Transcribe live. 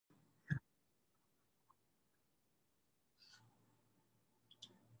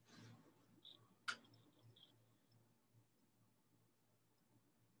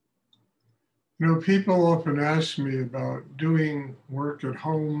People often ask me about doing work at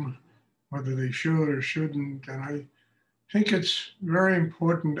home, whether they should or shouldn't. And I think it's a very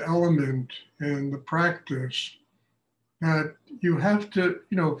important element in the practice that you have to,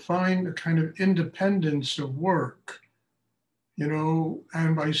 find a kind of independence of work,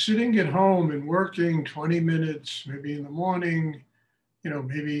 and by sitting at home and working 20 minutes, maybe in the morning,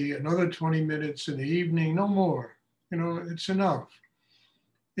 maybe another 20 minutes in the evening, no more, it's enough.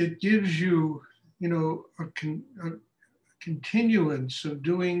 It gives you, a continuance of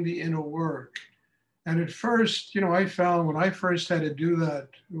doing the inner work. And at first, I found when I first had to do that,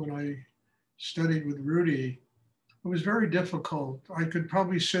 when I studied with Rudy, it was very difficult. I could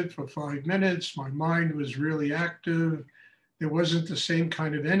probably sit for 5 minutes. My mind was really active. There wasn't the same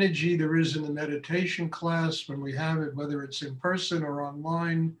kind of energy there is in the meditation class when we have it, whether it's in person or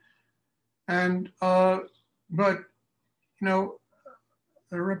online. And, but,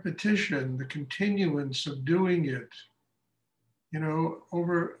 the repetition, the continuance of doing it,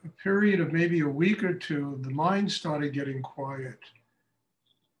 over a period of maybe a week or two, the mind started getting quiet.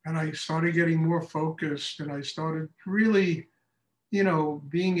 And I started getting more focused, and I started really,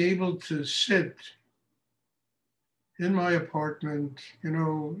 being able to sit in my apartment,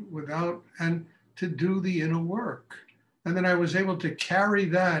 without, and to do the inner work. And then I was able to carry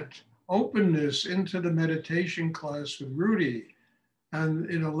that openness into the meditation class with Rudy. And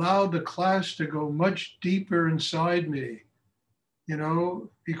it allowed the class to go much deeper inside me,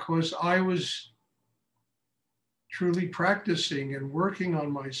 because I was truly practicing and working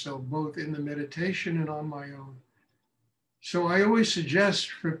on myself, both in the meditation and on my own. So I always suggest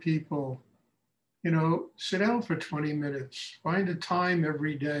for people, sit down for 20 minutes, find a time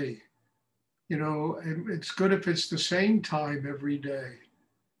every day. And it's good if it's the same time every day,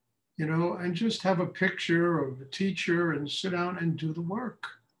 and just have a picture of a teacher and sit down and do the work.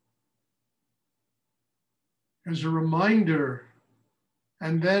 As a reminder,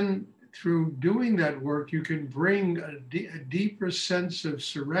 and then through doing that work, you can bring a deeper sense of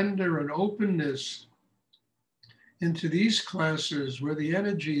surrender and openness into these classes where the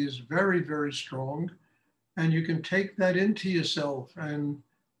energy is very, very strong. And you can take that into yourself and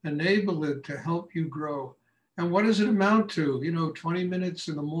enable it to help you grow. And what does it amount to? 20 minutes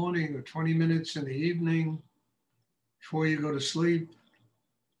in the morning or 20 minutes in the evening before you go to sleep.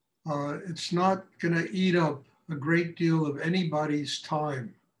 It's not going to eat up a great deal of anybody's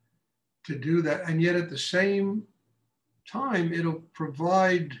time to do that. And yet at the same time, it'll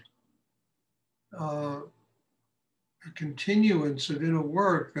provide a continuance of inner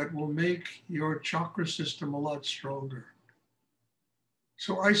work that will make your chakra system a lot stronger.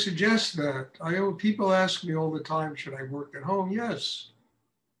 So I suggest that. People ask me all the time, should I work at home? Yes,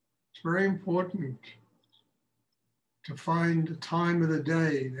 it's very important to find a time of the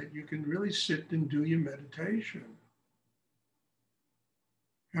day that you can really sit and do your meditation.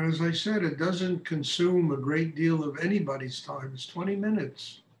 And as I said, it doesn't consume a great deal of anybody's time. It's 20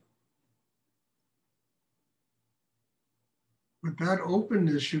 minutes. But that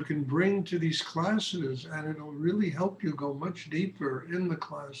openness you can bring to these classes, and it'll really help you go much deeper in the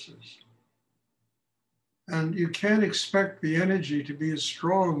classes. And you can't expect the energy to be as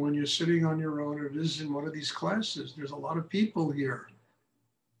strong when you're sitting on your own as it is in one of these classes. There's a lot of people here.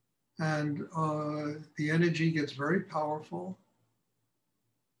 And the energy gets very powerful.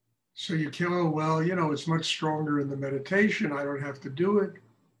 So you can't, it's much stronger in the meditation. I don't have to do it.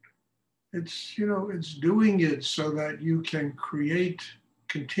 It's, it's doing it so that you can create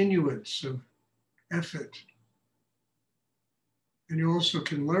continuance of effort. And you also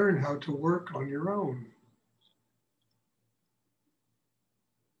can learn how to work on your own.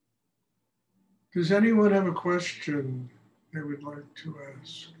 Does anyone have a question they would like to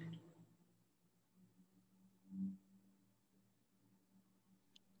ask?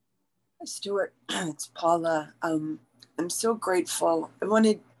 Stuart, it's Paula. I'm so grateful. I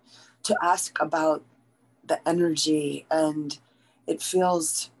wanted to ask about the energy, and it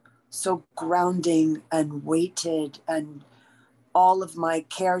feels so grounding and weighted, and all of my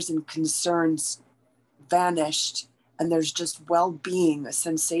cares and concerns vanished, and there's just well-being, a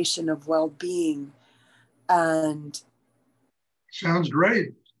sensation of well-being. And sounds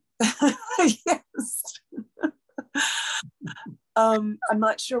great. Yes. I'm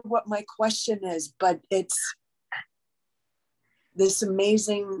not sure what my question is, but it's this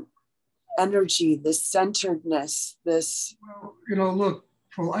amazing energy, this centeredness, this. Well, look,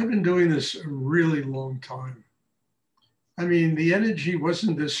 Paul, I've been doing this a really long time. I mean, the energy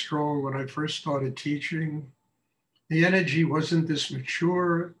wasn't this strong when I first started teaching. The energy wasn't this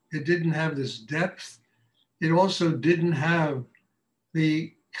mature. It didn't have this depth. It also didn't have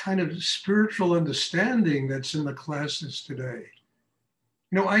the kind of spiritual understanding that's in the classes today.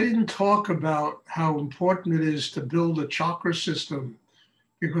 You know, I didn't talk about how important it is to build a chakra system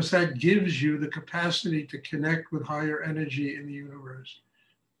because that gives you the capacity to connect with higher energy in the universe.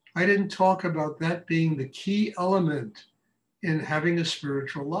 I didn't talk about that being the key element in having a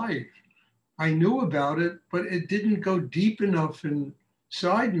spiritual life. I knew about it, but it didn't go deep enough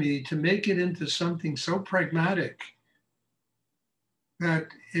inside me to make it into something so pragmatic that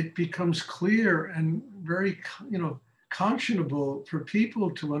it becomes clear and very, conscionable for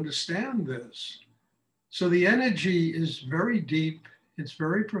people to understand this. So the energy is very deep, it's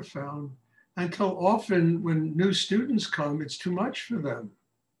very profound, until often when new students come, it's too much for them,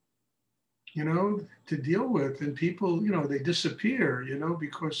 to deal with. And people, they disappear,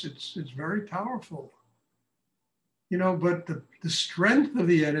 because it's very powerful. But the strength of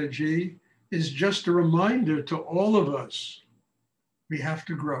the energy is just a reminder to all of us, we have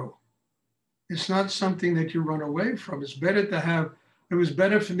to grow. It's not something that you run away from. It was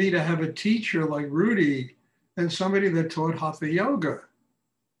better for me to have a teacher like Rudy than somebody that taught Hatha Yoga.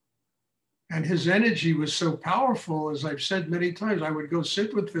 And his energy was so powerful, as I've said many times, I would go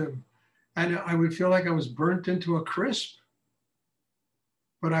sit with him and I would feel like I was burnt into a crisp.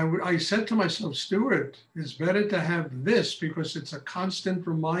 But I said to myself, Stuart, it's better to have this because it's a constant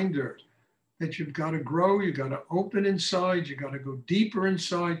reminder that you've got to grow, you've got to open inside, you've got to go deeper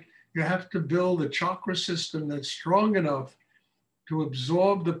inside. You have to build a chakra system that's strong enough to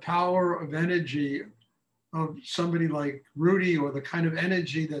absorb the power of energy of somebody like Rudy, or the kind of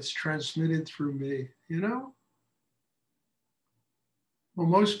energy that's transmitted through me, Well,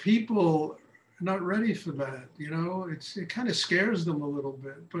 most people are not ready for that, it kind of scares them a little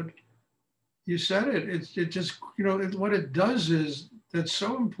bit, but you said it, it just, what it does is, that's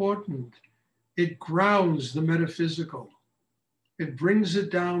so important, it grounds the metaphysical. It brings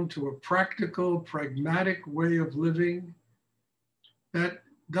it down to a practical, pragmatic way of living that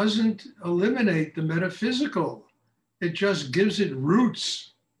doesn't eliminate the metaphysical. It just gives it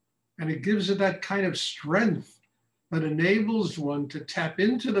roots, and it gives it that kind of strength that enables one to tap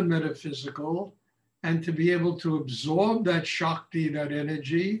into the metaphysical and to be able to absorb that Shakti, that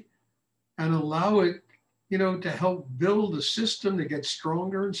energy, and allow it, to help build a system that gets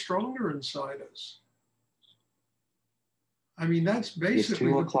stronger and stronger inside us. I mean, that's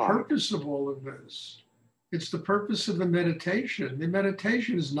basically the purpose of all of this. It's the purpose of the meditation. The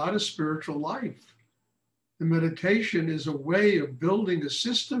meditation is not a spiritual life. The meditation is a way of building a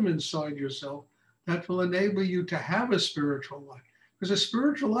system inside yourself that will enable you to have a spiritual life. Because a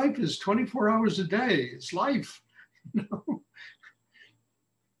spiritual life is 24 hours a day. It's life.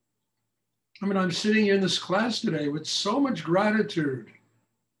 I mean, I'm sitting here in this class today with so much gratitude,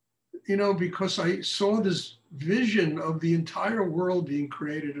 because I saw this vision of the entire world being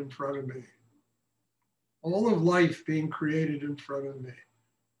created in front of me. All of life being created in front of me.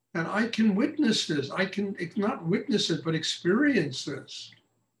 And I can witness this. I can not witness it, but experience this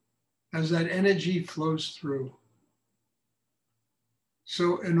as that energy flows through.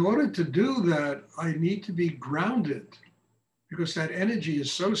 So in order to do that, I need to be grounded, because that energy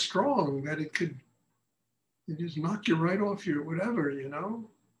is so strong that it just knock you right off your whatever,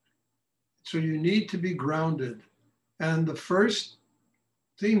 So you need to be grounded. And the first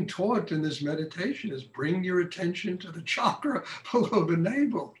thing taught in this meditation is bring your attention to the chakra below the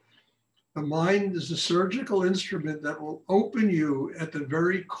navel. The mind is a surgical instrument that will open you at the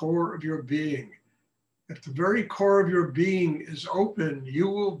very core of your being. If the very core of your being is open, you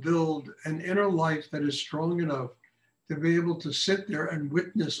will build an inner life that is strong enough to be able to sit there and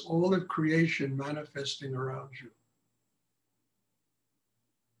witness all of creation manifesting around you.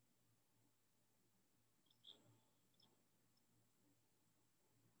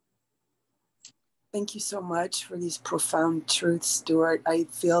 Thank you so much for these profound truths, Stuart. I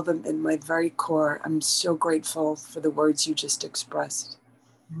feel them in my very core. I'm so grateful for the words you just expressed.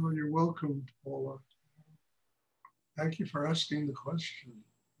 Oh, you're welcome, Paula. Thank you for asking the question.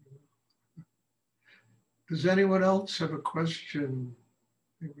 Does anyone else have a question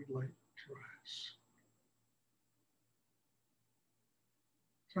they would like to ask?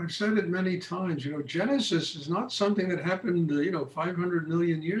 So I've said it many times, Genesis is not something that happened, 500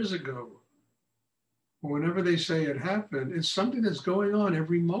 million years ago. Whenever they say it happened, it's something that's going on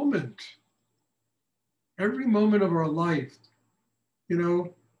every moment. Every moment of our life,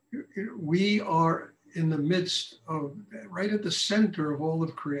 we are in the midst of, right at the center of all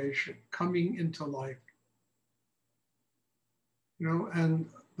of creation, coming into life. And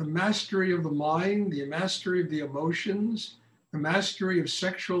the mastery of the mind, the mastery of the emotions, the mastery of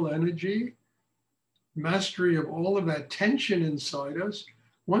sexual energy, the mastery of all of that tension inside us,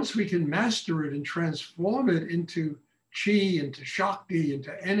 once we can master it and transform it into chi, into shakti,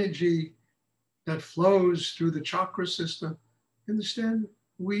 into energy that flows through the chakra system, understand,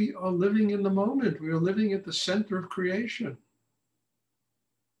 we are living in the moment. We are living at the center of creation.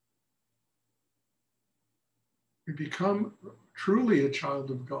 We become truly a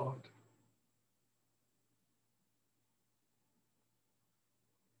child of God.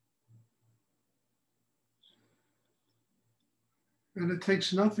 And it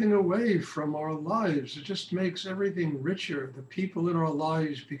takes nothing away from our lives. It just makes everything richer. The people in our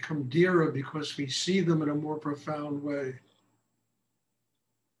lives become dearer because we see them in a more profound way.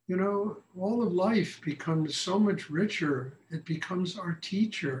 You know, all of life becomes so much richer. It becomes our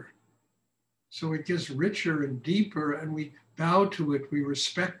teacher. So it gets richer and deeper, and we bow to it, we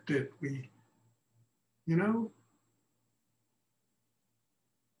respect it, you know.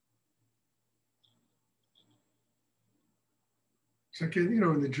 It's like, you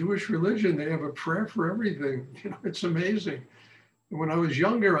know, in the Jewish religion, they have a prayer for everything. You know, it's amazing. And when I was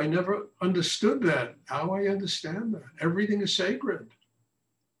younger, I never understood that. Now I understand that. Everything is sacred.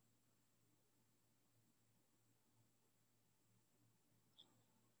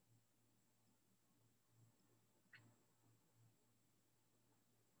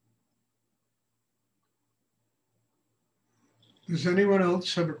 Does anyone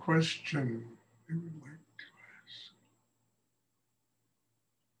else have a question they would like to ask?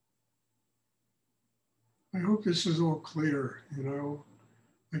 I hope this is all clear, you know.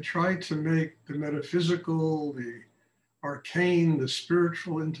 I try to make the metaphysical, the arcane, the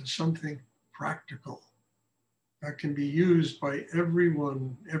spiritual into something practical that can be used by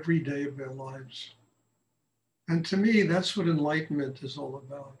everyone every day of their lives. And to me, that's what enlightenment is all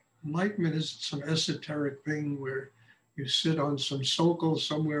about. Enlightenment isn't some esoteric thing where you sit on some circle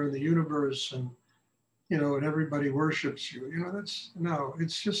somewhere in the universe and, you know, and everybody worships you. You know, no,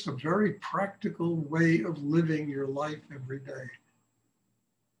 it's just a very practical way of living your life every day.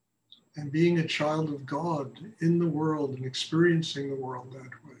 And being a child of God in the world and experiencing the world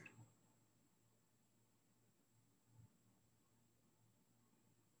that way.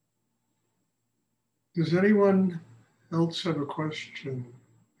 Does anyone else have a question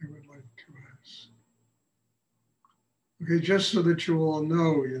they would like to ask? Okay, just so that you all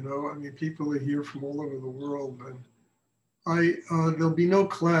know, you know, I mean, people are here from all over the world, and there'll be no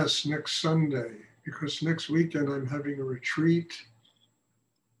class next Sunday because next weekend I'm having a retreat,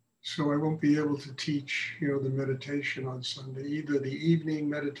 so I won't be able to teach, you know, the meditation on Sunday, either the evening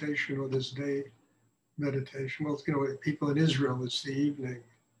meditation or this day meditation. Well, you know, people in Israel, it's the evening,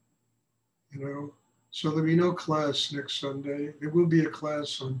 you know. So there'll be no class next Sunday. There will be a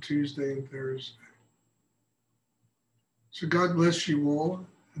class on Tuesday and Thursday. So God bless you all,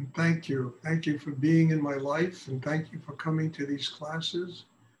 and thank you. Thank you for being in my life, and thank you for coming to these classes.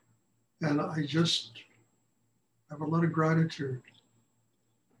 And I just have a lot of gratitude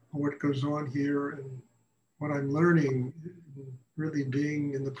for what goes on here and what I'm learning, really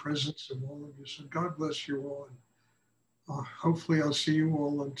being in the presence of all of you. So God bless you all. And hopefully I'll see you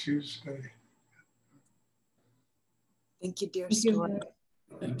all on Tuesday. Thank you, dear Stuart.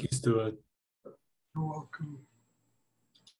 Thank you, Stuart. You're welcome.